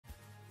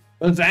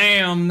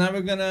Damn, now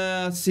we're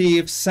gonna see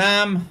if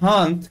Sam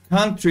Hunt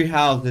Country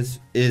House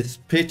is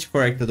pitch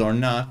corrected or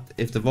not,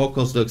 if the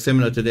vocals look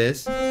similar to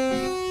this.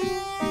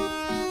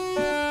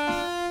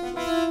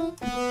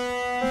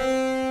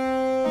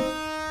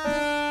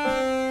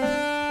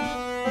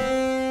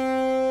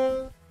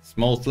 It's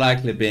most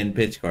likely been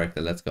pitch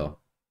corrected. Let's go.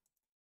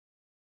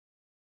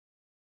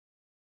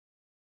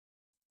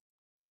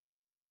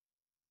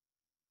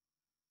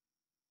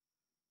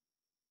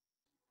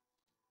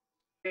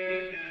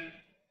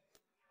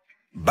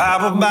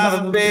 Bible by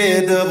the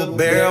bed, double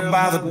barrel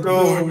by the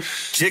door,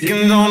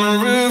 chickens on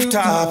the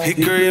rooftop,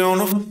 hickory on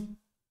the...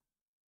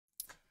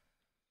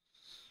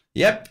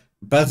 Yep.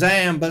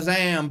 Bazam,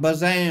 bazam,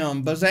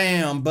 bazam,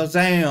 bazam,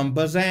 bazam,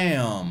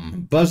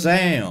 bazam,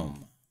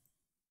 bazam.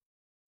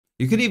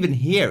 You could even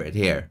hear it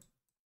here.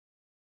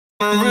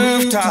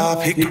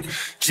 Rooftop,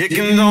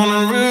 chickens on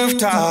the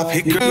rooftop,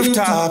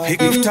 rooftop,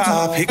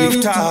 rooftop,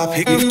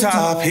 rooftop,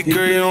 rooftop,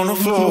 hickory on the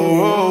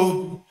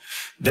floor.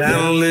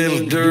 Down a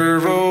little dirt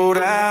road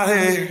out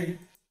here.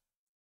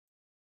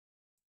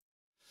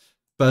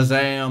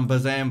 Bazam,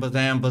 bazam,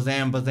 bazam,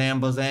 bazam, bazam,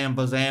 bazam,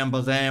 bazam,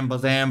 bazam,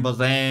 bazam,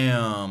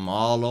 bazam.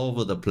 All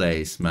over the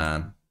place,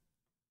 man.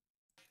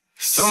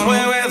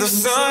 Somewhere where the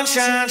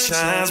sunshine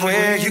shines,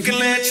 where you can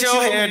let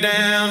your hair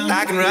down.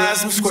 I can ride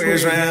some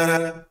squares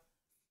round.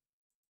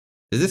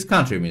 Is this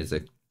country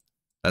music?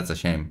 That's a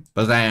shame.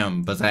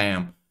 Bazam,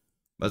 bazam,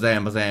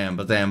 bazam, bazam,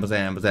 bazam,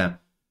 bazam, bazam,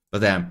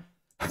 bazam.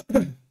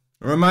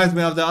 Reminds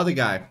me of the other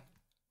guy.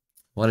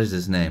 What is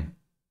his name?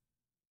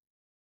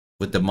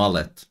 With the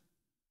mullet.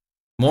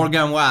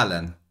 Morgan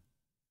Wallen.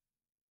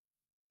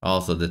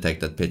 Also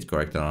detected pitch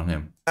corrected on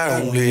him.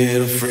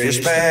 Little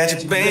fresh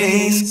patch of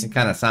beans. It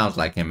kind of sounds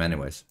like him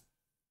anyways.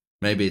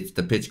 Maybe it's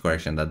the pitch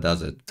correction that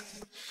does it.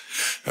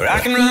 Or I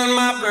can run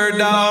my bird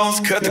dogs,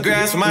 cut the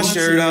grass with my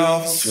shirt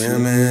off,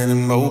 swimming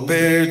in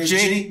moped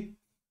jeans.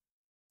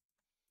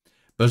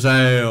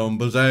 Bazam,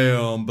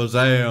 bazam,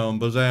 bazam,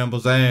 bazam,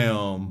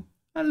 bazam.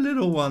 A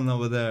little one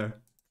over there.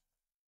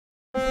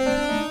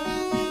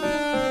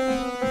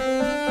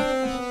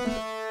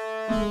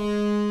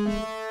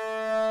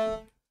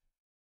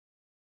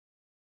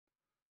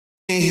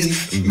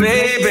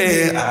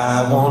 Baby,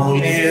 I wanna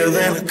live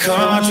in a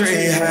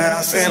country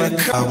house,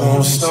 I want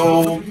a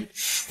stove.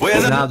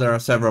 Now there are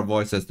several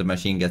voices, the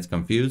machine gets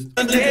confused.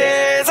 The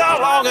days are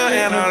longer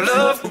and our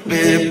love will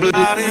be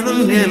blood in the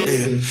middle.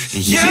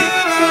 You.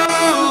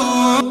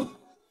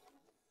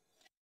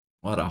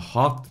 What a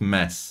hot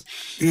mess.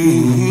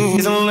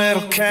 He's a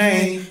little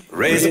cane,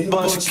 raise a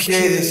bunch of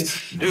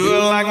kids, do it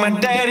like my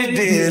daddy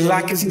did,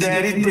 like his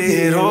daddy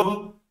did.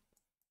 Oh.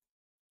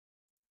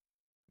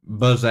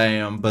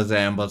 Bazam,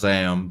 bazam,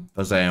 bazam,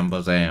 bazam,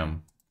 bazam.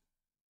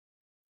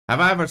 Have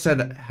I ever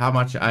said how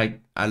much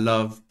I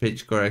love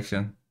pitch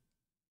correction?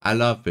 I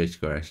love pitch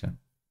correction.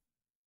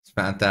 It's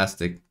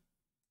fantastic.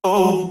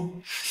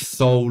 Oh.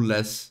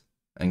 Soulless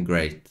and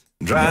great.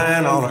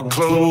 Drying all our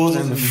clothes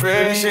in the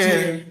fresh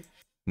air.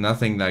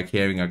 Nothing like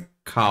hearing a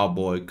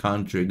cowboy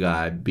country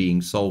guy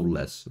being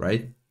soulless,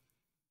 right?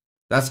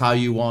 That's how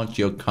you want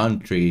your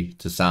country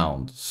to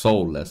sound.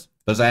 Soulless.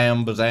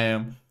 Bazam,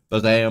 bazam,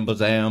 bazam,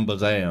 bazam,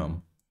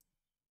 bazam.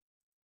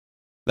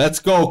 Let's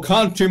go.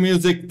 Country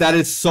music that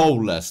is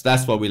soulless.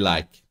 That's what we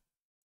like.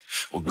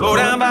 We'll go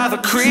down by the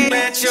creek,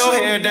 let your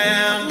hair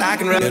down. I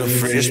can ride a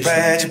fresh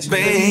patch of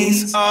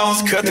beans.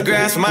 Oh, cut the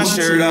grass with my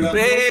shirt off.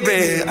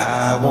 Baby,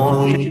 I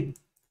want to...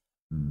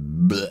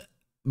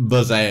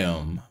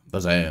 Bazam.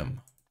 Bazam.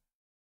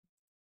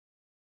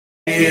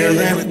 Yeah,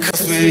 then it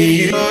comes with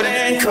you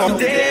and come.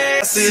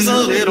 This is a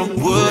little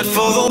wood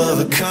for the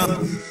other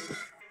come.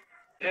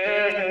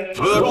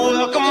 Put a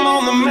welcome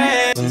on the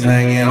man,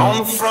 hanging on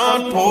the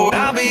front porch.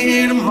 I'll be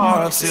here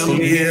tomorrow till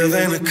live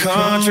in a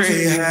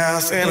country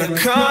house,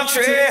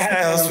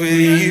 with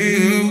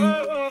you.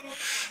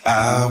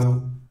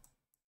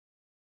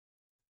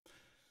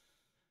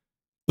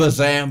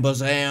 Bazam,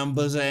 bazam,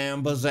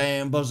 bazam,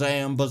 bazam,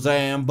 bazam,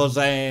 bazam,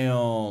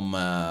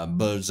 bazam,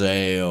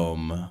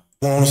 bazam.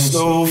 On a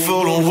stove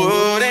full of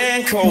wood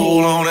and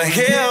coal, on a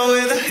hill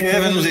with a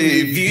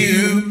heavenly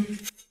view.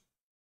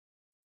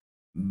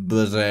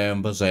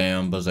 Bazam,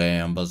 bazam,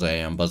 bazam,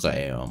 bazam,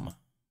 bazam.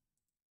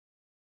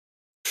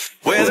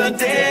 Where the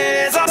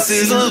days are,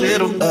 is a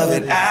little of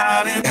it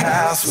out in the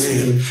house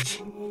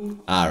with.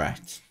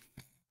 Alright.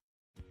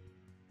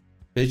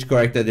 Pitch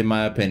corrected in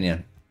my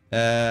opinion.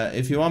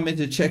 If you want me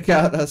to check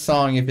out a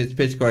song if it's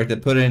pitch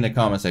corrected, put it in the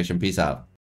comment section. Peace out.